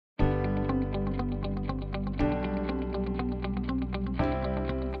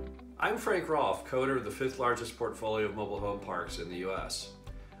I'm Frank Rolfe, co-owner of the 5th largest portfolio of mobile home parks in the U.S.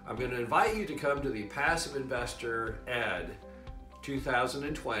 I'm going to invite you to come to the Passive Investor Ed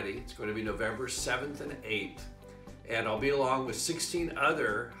 2020. It's going to be November 7th and 8th. And I'll be along with 16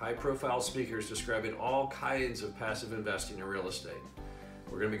 other high-profile speakers describing all kinds of passive investing in real estate.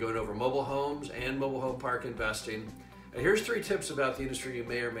 We're going to be going over mobile homes and mobile home park investing. And here's 3 tips about the industry you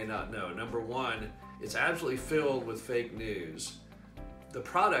may or may not know. Number 1, it's absolutely filled with fake news. The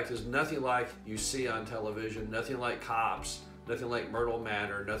product is nothing like you see on television, nothing like Cops, nothing like Myrtle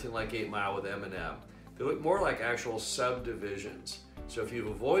Manor, nothing like 8 Mile with M&M. They look more like actual subdivisions. So if you've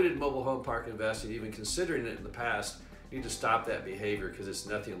avoided mobile home park investing, even considering it in the past, you need to stop that behavior because it's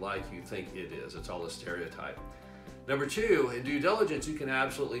nothing like you think it is. It's all a stereotype. Number 2, in due diligence, you can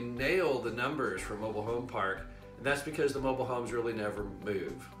absolutely nail the numbers for mobile home park, and that's because the mobile homes really never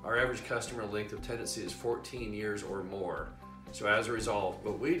move. Our average customer length of tenancy is 14 years or more. So as a result,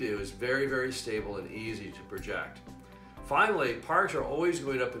 what we do is very, very stable and easy to project. Finally, parks are always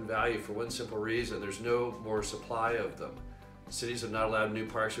going up in value for one simple reason: there's no more supply of them. Cities have not allowed new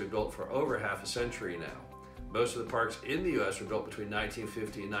parks to be built for over half a century now. Most of the parks in the U.S. were built between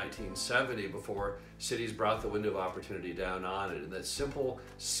 1950 and 1970 before cities brought the window of opportunity down on it. And that simple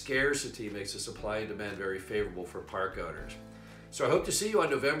scarcity makes the supply and demand very favorable for park owners. So I hope to see you on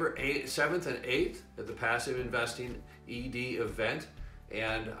November 7th and 8th at the Passive Investing ED event,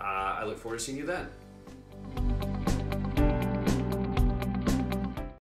 and I look forward to seeing you then.